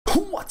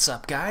What's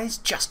up guys,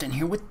 Justin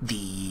here with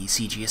the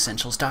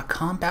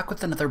CGEssentials.com, back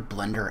with another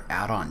Blender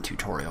add-on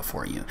tutorial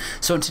for you.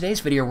 So in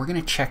today's video we're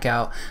going to check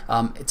out,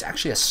 it's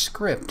actually a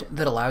script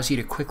that allows you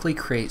to quickly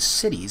create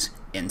cities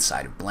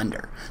inside of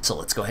Blender. So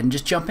let's go ahead and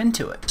just jump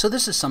into it. So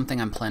this is something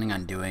I'm planning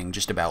on doing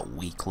just about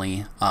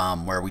weekly,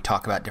 where we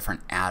talk about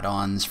different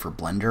add-ons for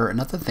Blender and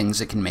other things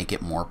that can make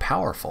it more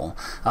powerful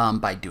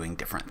by doing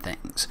different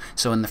things.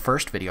 So in the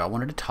first video I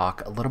wanted to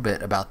talk a little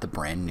bit about the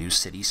brand new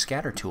city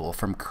scatter tool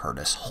from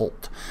Curtis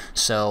Holt.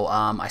 So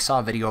I saw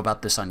a video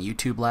about this on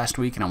YouTube last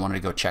week and I wanted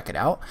to go check it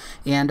out.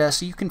 And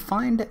so you can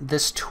find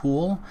this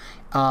tool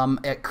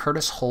at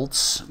Curtis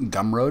Holt's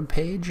Gumroad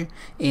page,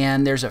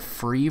 and there's a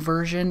free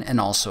version and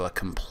also a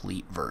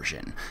complete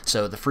version.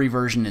 So the free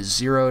version is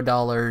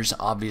 $0,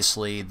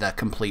 obviously the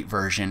complete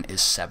version is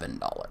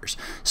 $7.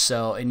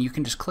 So, and you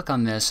can just click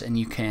on this and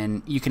you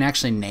can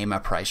actually name a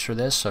price for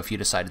this, so if you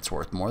decide it's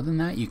worth more than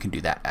that, you can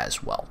do that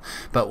as well.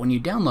 But when you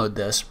download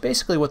this,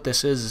 basically what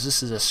this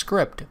is a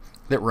script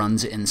that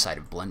runs inside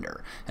of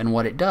Blender. And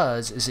what it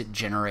does is it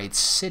generates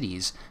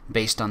cities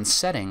based on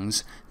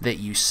settings that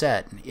you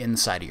set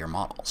inside of your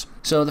models.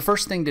 So the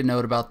first thing to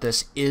note about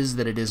this is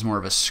that it is more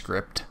of a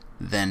script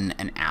than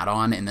an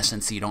add-on, in the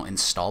sense that you don't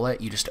install it,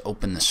 you just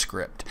open the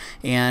script.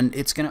 And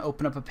it's going to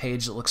open up a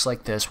page that looks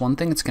like this. One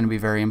thing that's going to be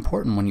very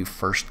important when you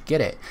first get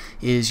it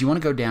is you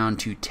want to go down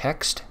to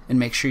text and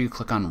make sure you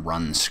click on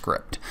run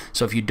script.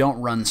 So if you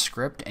don't run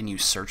script and you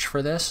search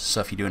for this,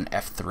 so if you do an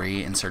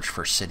F3 and search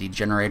for city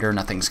generator,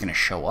 nothing's going to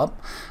show up.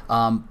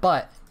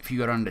 But if you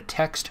go down to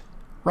text,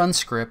 run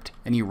script,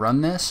 and you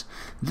run this,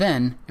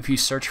 then if you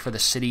search for the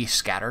city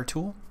scatter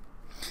tool,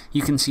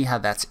 you can see how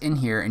that's in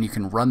here, and you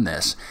can run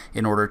this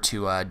in order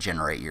to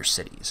generate your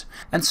cities.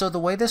 And so the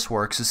way this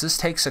works is this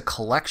takes a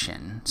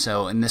collection.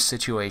 So in this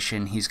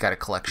situation, he's got a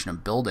collection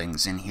of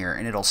buildings in here,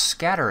 and it'll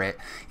scatter it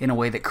in a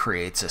way that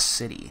creates a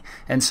city.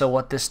 And so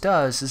what this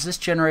does is this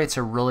generates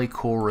a really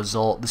cool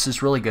result. This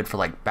is really good for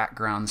like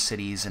background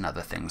cities and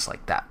other things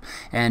like that.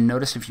 And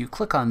notice if you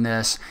click on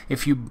this,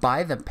 if you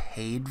buy the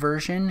paid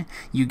version,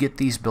 you get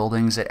these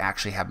buildings that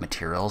actually have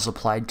materials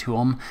applied to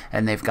them,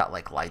 and they've got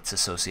like lights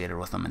associated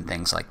with them and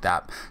things like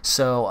that.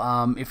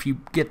 So if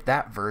you get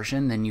that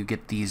version, then you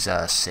get these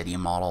city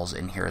models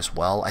in here as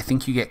well. I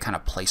think you get kind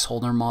of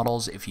placeholder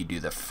models if you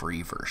do the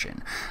free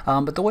version.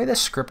 But the way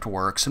this script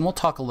works, and we'll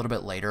talk a little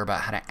bit later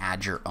about how to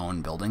add your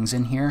own buildings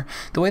in here.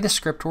 The way the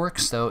script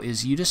works though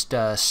is you just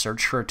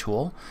search for a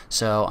tool.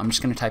 So I'm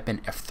just going to type in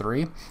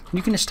F3, and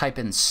you can just type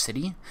in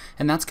city,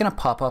 and that's going to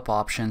pop up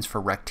options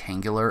for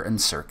rectangular and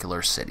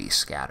circular city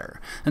scatter.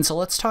 And so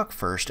let's talk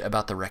first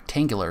about the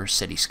rectangular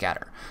city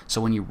scatter.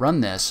 So when you run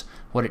this,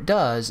 what it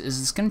does is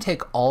it's going to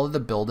take all of the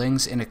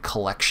buildings in a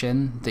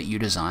collection that you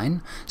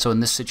design. So in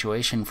this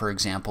situation, for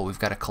example, we've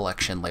got a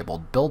collection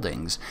labeled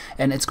buildings,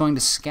 and it's going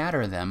to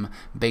scatter them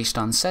based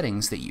on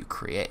settings that you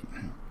create.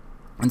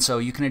 And so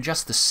you can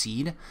adjust the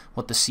seed.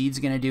 What the seed's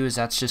going to do is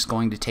that's just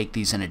going to take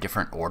these in a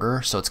different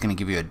order, so it's going to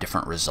give you a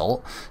different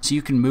result. So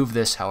you can move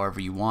this however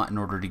you want in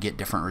order to get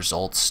different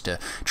results, to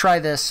try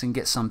this and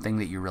get something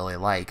that you really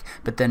like.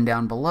 But then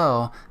down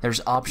below, there's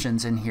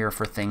options in here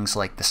for things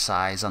like the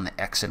size on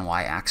the X and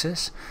Y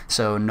axis.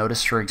 So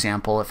notice, for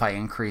example, if I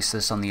increase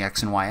this on the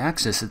X and Y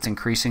axis, it's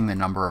increasing the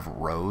number of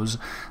rows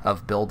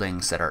of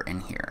buildings that are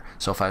in here.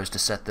 So if I was to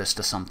set this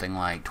to something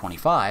like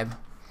 25,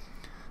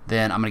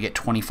 then I'm going to get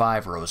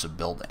 25 rows of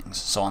buildings.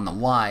 So on the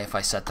Y, if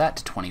I set that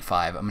to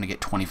 25, I'm going to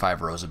get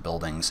 25 rows of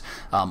buildings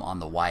on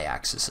the Y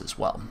axis as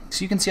well.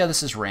 So you can see how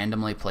this is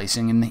randomly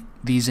placing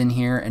these in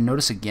here, and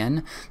notice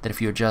again that if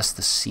you adjust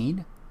the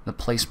seed, the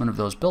placement of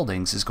those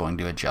buildings is going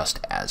to adjust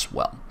as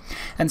well.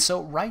 And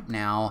so right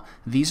now,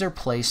 these are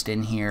placed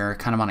in here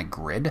kind of on a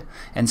grid.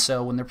 And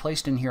so when they're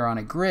placed in here on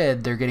a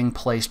grid, they're getting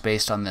placed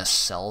based on this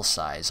cell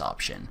size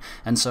option.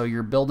 And so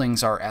your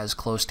buildings are as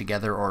close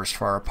together or as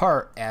far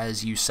apart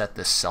as you set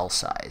this cell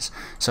size.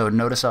 So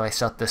notice how I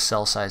set this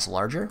cell size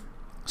larger.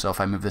 So if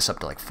I move this up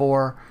to like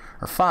 4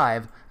 or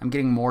 5, I'm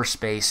getting more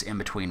space in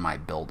between my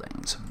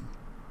buildings.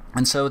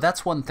 And so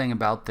that's one thing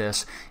about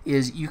this,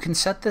 is you can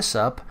set this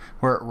up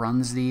where it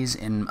runs these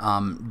in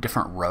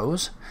different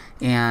rows,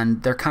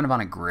 and they're kind of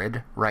on a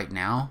grid right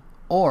now.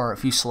 Or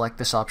if you select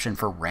this option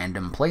for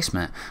random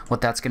placement, what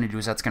that's going to do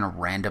is that's going to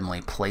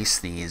randomly place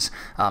these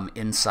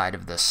inside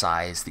of the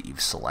size that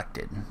you've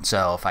selected.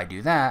 So if I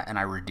do that and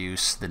I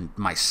reduce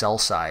my cell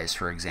size,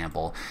 for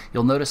example,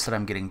 you'll notice that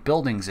I'm getting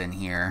buildings in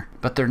here,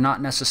 but they're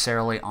not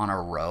necessarily on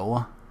a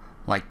row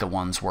like the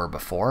ones were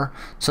before.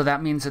 So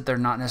that means that they're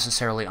not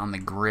necessarily on the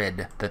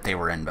grid that they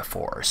were in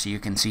before. So you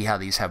can see how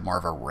these have more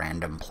of a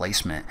random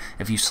placement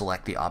if you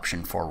select the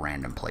option for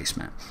random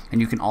placement. And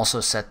you can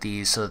also set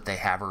these so that they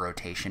have a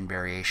rotation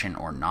variation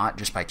or not,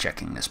 just by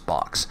checking this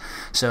box.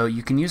 So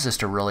you can use this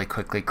to really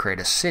quickly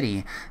create a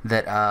city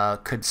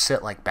that could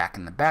sit like back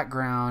in the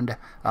background,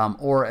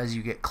 or as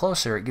you get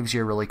closer, it gives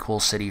you a really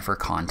cool city for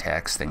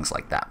context, things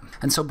like that.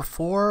 And so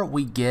before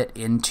we get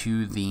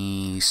into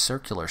the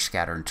circular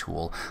scatter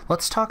tool, let's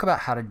let's talk about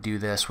how to do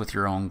this with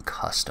your own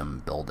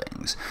custom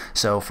buildings.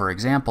 So for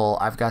example,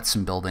 I've got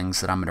some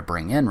buildings that I'm going to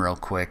bring in real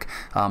quick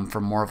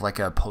for more of like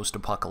a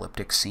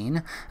post-apocalyptic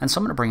scene. And so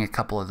I'm going to bring a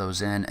couple of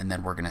those in, and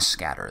then we're going to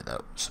scatter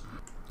those.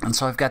 And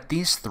so I've got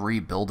these 3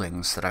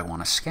 buildings that I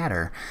want to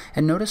scatter,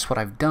 and notice what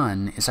I've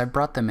done is I've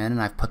brought them in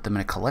and I've put them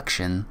in a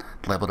collection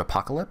labeled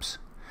Apocalypse.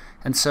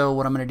 And so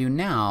what I'm going to do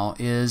now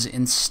is,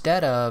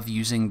 instead of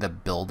using the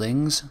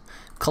buildings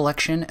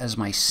collection as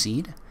my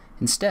seed,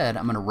 instead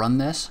I'm going to run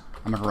this.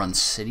 I'm going to run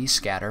city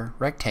scatter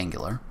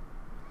rectangular.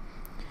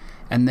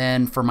 And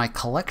then for my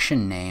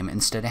collection name,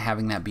 instead of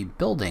having that be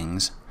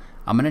buildings,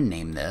 I'm going to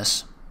name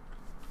this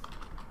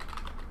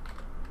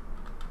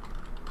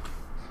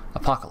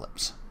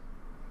Apocalypse.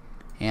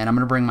 And I'm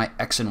going to bring my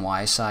X and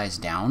Y size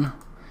down.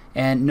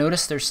 And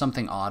notice there's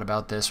something odd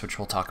about this, which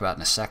we'll talk about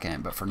in a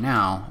second. But for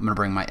now, I'm going to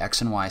bring my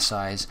X and Y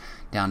size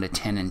down to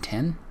 10 and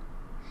 10.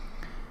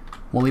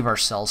 We'll leave our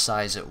cell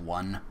size at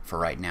 1 for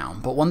right now.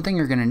 But one thing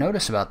you're going to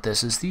notice about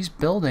this is these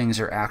buildings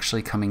are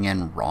actually coming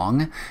in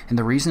wrong. And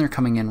the reason they're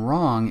coming in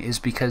wrong is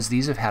because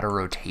these have had a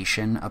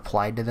rotation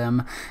applied to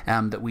them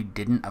that we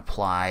didn't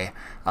apply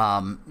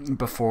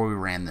before we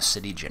ran the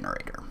city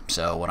generator.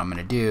 So what I'm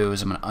going to do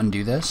is I'm going to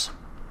undo this.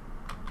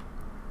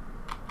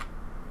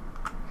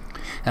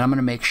 And I'm going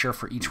to make sure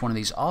for each one of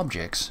these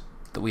objects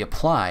that we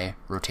apply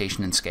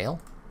rotation and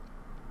scale,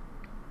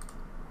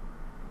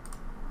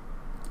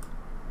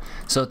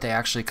 so that they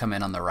actually come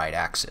in on the right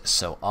axis.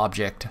 So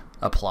object,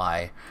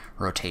 apply,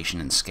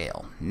 rotation, and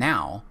scale.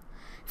 Now,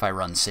 if I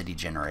run city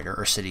generator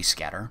or city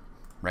scatter,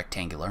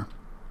 rectangular,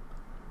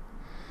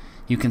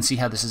 you can see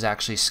how this is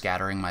actually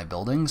scattering my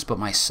buildings, but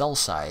my cell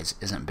size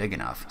isn't big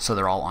enough, so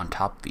they're all on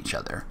top of each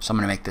other. So I'm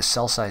going to make this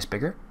cell size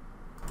bigger.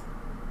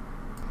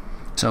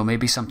 So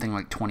maybe something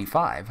like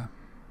 25.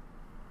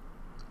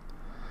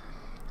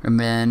 And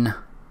then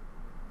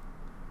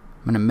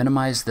I'm going to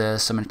minimize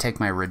this. I'm going to take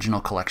my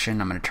original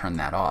collection. I'm going to turn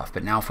that off.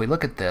 But now if we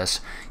look at this,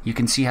 you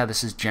can see how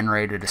this has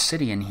generated a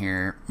city in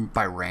here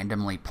by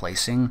randomly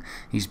placing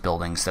these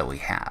buildings that we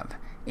have.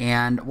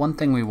 And one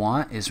thing we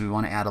want is we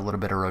want to add a little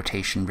bit of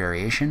rotation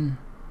variation.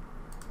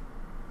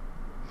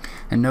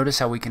 And notice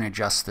how we can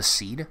adjust the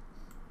seed.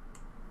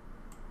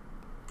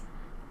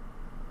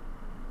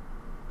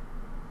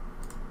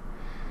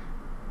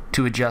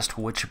 To adjust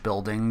which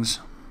buildings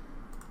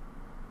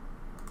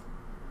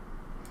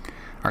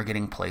are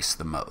getting placed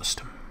the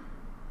most.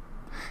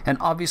 And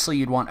obviously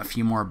you'd want a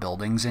few more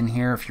buildings in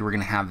here if you were going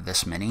to have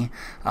this many.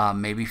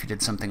 Maybe if you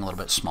did something a little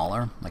bit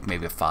smaller, like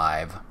maybe a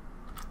 5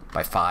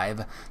 by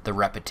 5, the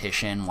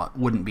repetition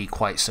wouldn't be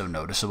quite so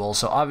noticeable.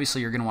 So obviously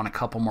you're going to want a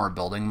couple more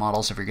building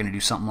models if you're going to do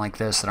something like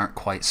this that aren't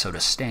quite so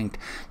distinct.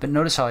 But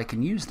notice how I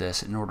can use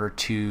this in order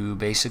to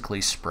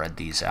basically spread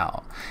these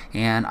out.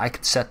 And I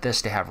could set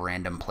this to have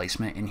random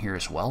placement in here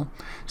as well.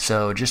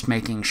 So just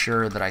making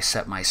sure that I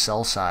set my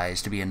cell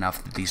size to be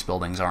enough that these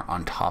buildings aren't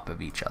on top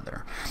of each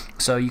other.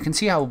 So you can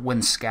see how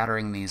when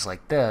scattering these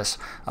like this,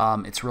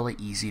 it's really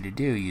easy to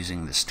do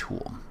using this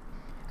tool.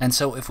 And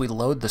so if we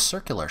load the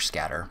circular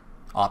scatter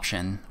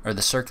option, or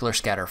the circular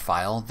scatter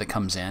file that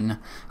comes in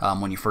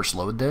when you first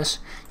load this,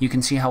 you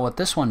can see how what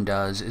this one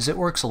does is it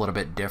works a little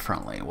bit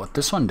differently. What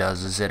this one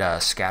does is it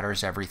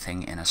scatters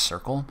everything in a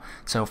circle.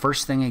 So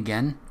first thing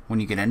again, when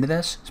you get into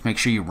this, is make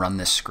sure you run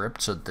this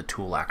script so that the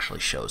tool actually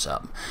shows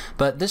up.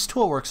 But this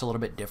tool works a little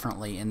bit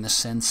differently in the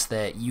sense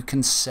that you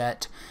can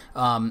set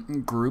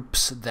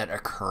groups that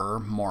occur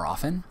more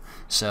often.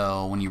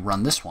 So when you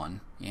run this one,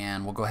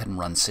 and we'll go ahead and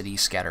run city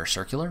scatter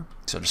circular.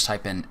 So just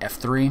type in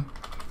F3,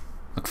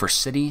 look for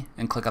city,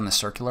 and click on the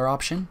circular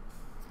option.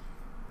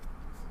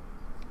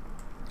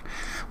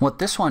 What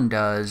this one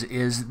does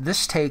is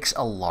this takes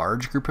a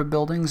large group of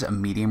buildings, a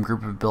medium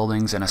group of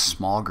buildings, and a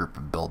small group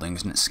of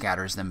buildings, and it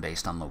scatters them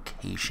based on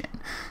location.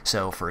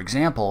 So for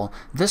example,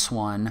 this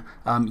one,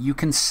 you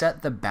can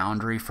set the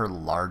boundary for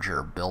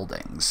larger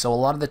buildings. So a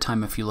lot of the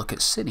time if you look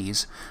at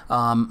cities,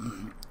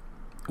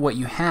 what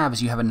you have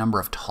is you have a number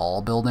of tall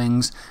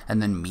buildings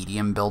and then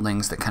medium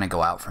buildings that kind of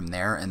go out from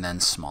there, and then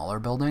smaller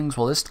buildings.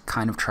 Well, this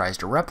kind of tries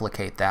to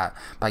replicate that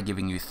by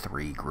giving you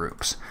 3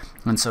 groups.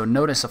 And so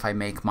notice if I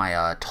make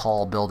my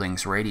tall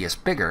buildings radius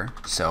bigger,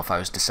 so if I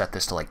was to set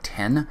this to like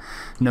 10,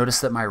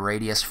 notice that my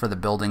radius for the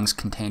buildings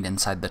contained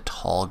inside the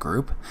tall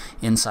group,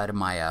 inside of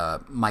my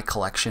my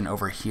collection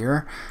over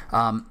here,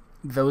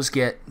 those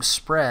get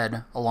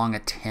spread along a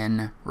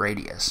 10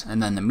 radius,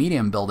 and then the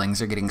medium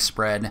buildings are getting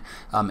spread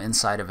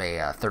inside of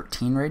a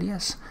 13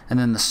 radius, and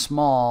then the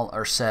small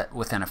are set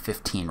within a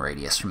 15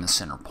 radius from the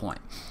center point.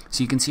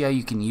 So you can see how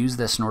you can use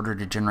this in order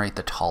to generate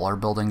the taller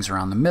buildings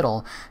around the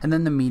middle, and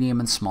then the medium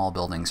and small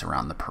buildings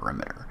around the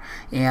perimeter.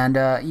 And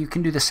you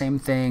can do the same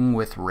thing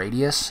with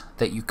radius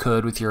that you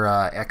could with your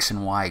X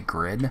and Y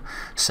grid.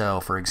 So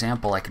for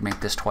example, I could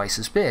make this twice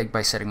as big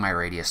by setting my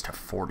radius to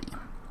 40.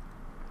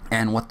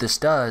 And what this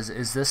does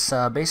is this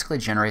basically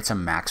generates a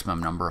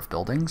maximum number of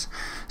buildings.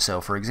 So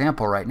for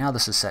example, right now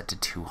this is set to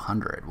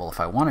 200. Well,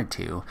 if I wanted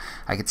to,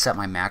 I could set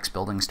my max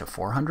buildings to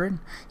 400.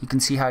 You can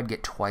see how I'd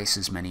get twice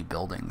as many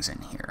buildings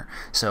in here.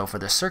 So for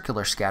the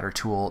circular scatter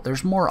tool,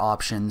 there's more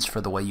options for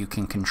the way you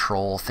can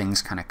control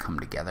things kind of come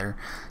together.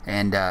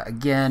 And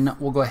again,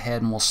 we'll go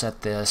ahead and we'll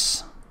set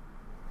this.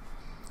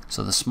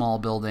 So the small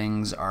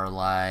buildings are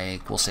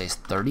like, we'll say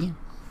 30.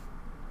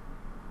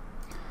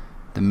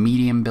 The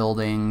medium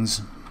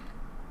buildings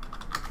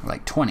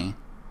like 20,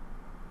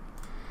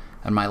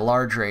 and my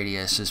large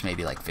radius is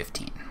maybe like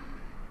 15.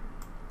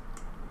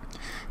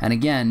 And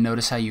again,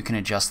 notice how you can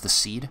adjust the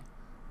seed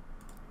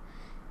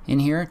in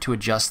here to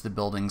adjust the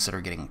buildings that are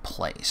getting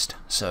placed.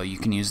 So you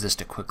can use this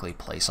to quickly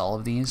place all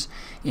of these,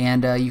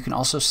 and you can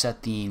also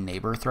set the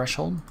neighbor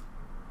threshold.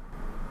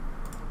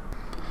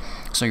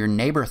 So your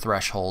neighbor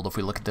threshold, if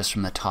we look at this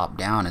from the top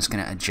down, is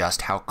going to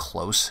adjust how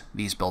close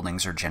these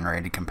buildings are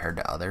generated compared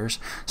to others.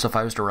 So if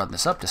I was to run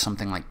this up to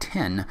something like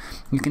 10,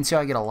 you can see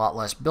I get a lot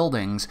less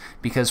buildings,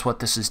 because what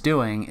this is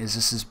doing is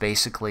this is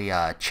basically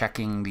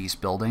checking these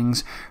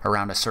buildings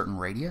around a certain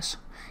radius.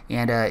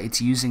 And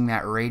it's using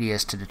that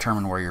radius to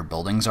determine where your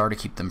buildings are to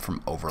keep them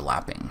from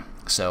overlapping.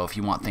 So if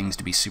you want things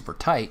to be super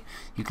tight,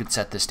 you could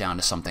set this down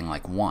to something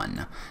like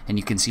 1. And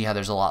you can see how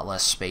there's a lot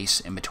less space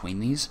in between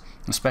these,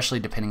 especially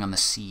depending on the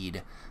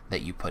seed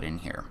that you put in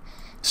here.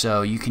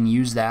 So you can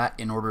use that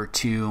in order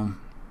to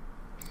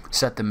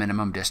set the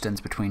minimum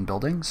distance between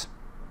buildings.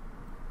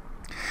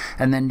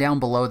 And then down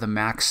below, the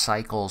max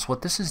cycles,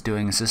 what this is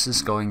doing is this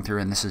is going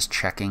through and this is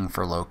checking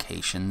for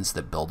locations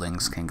that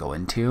buildings can go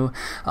into.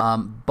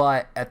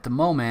 But at the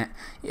moment,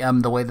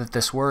 the way that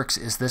this works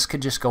is this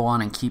could just go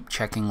on and keep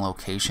checking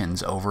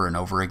locations over and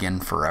over again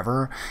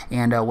forever.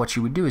 And what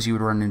you would do is you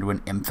would run into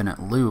an infinite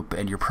loop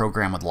and your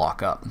program would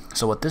lock up.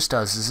 So what this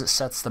does is it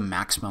sets the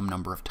maximum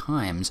number of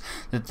times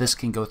that this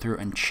can go through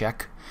and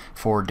check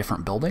for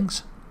different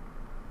buildings,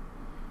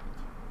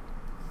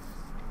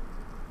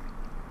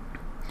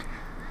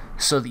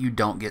 so that you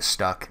don't get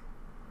stuck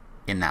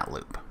in that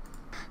loop.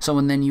 So,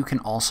 and then you can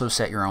also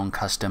set your own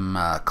custom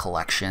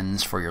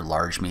collections for your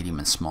large, medium,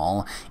 and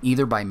small,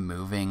 either by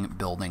moving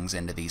buildings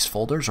into these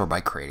folders or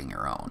by creating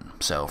your own.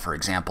 So for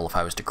example, if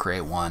I was to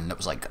create one that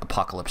was like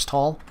Apocalypse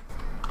Tall,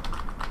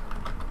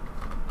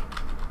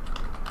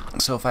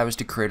 so if I was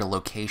to create a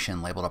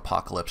location labeled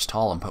Apocalypse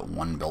Tall and put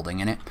one building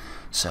in it,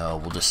 so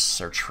we'll just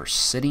search for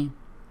city,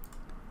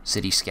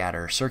 city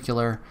scatter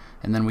circular,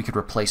 and then we could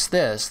replace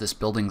this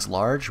building's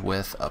large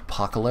with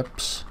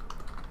Apocalypse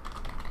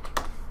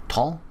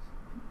Tall.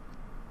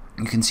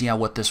 You can see how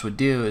what this would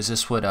do is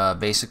this would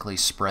basically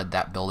spread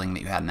that building that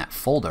you had in that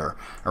folder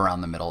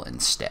around the middle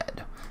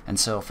instead. And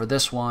so for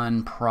this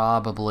one,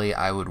 probably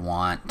I would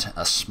want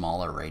a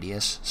smaller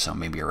radius, so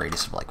maybe a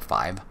radius of like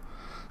 5,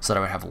 so that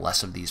I would have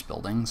less of these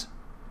buildings.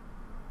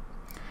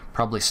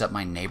 Probably set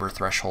my neighbor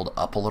threshold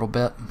up a little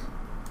bit,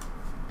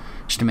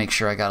 just to make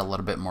sure I got a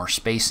little bit more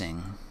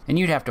spacing. And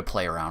you'd have to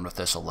play around with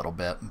this a little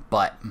bit,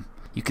 but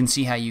you can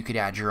see how you could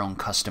add your own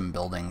custom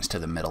buildings to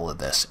the middle of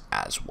this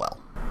as well.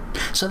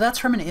 So that's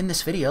from and in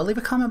this video. Leave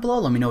a comment below.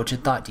 Let me know what you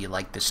thought. Do you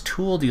like this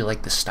tool? Do you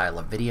like this style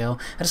of video?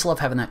 I just love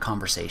having that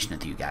conversation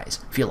with you guys.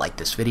 If you like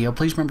this video,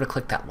 please remember to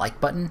click that like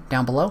button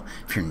down below.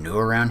 If you're new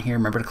around here,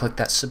 remember to click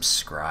that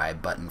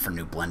subscribe button for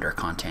new Blender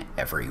content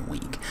every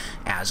week.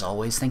 As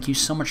always, thank you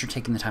so much for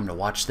taking the time to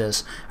watch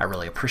this. I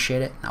really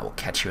appreciate it, and I will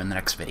catch you in the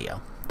next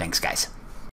video. Thanks, guys.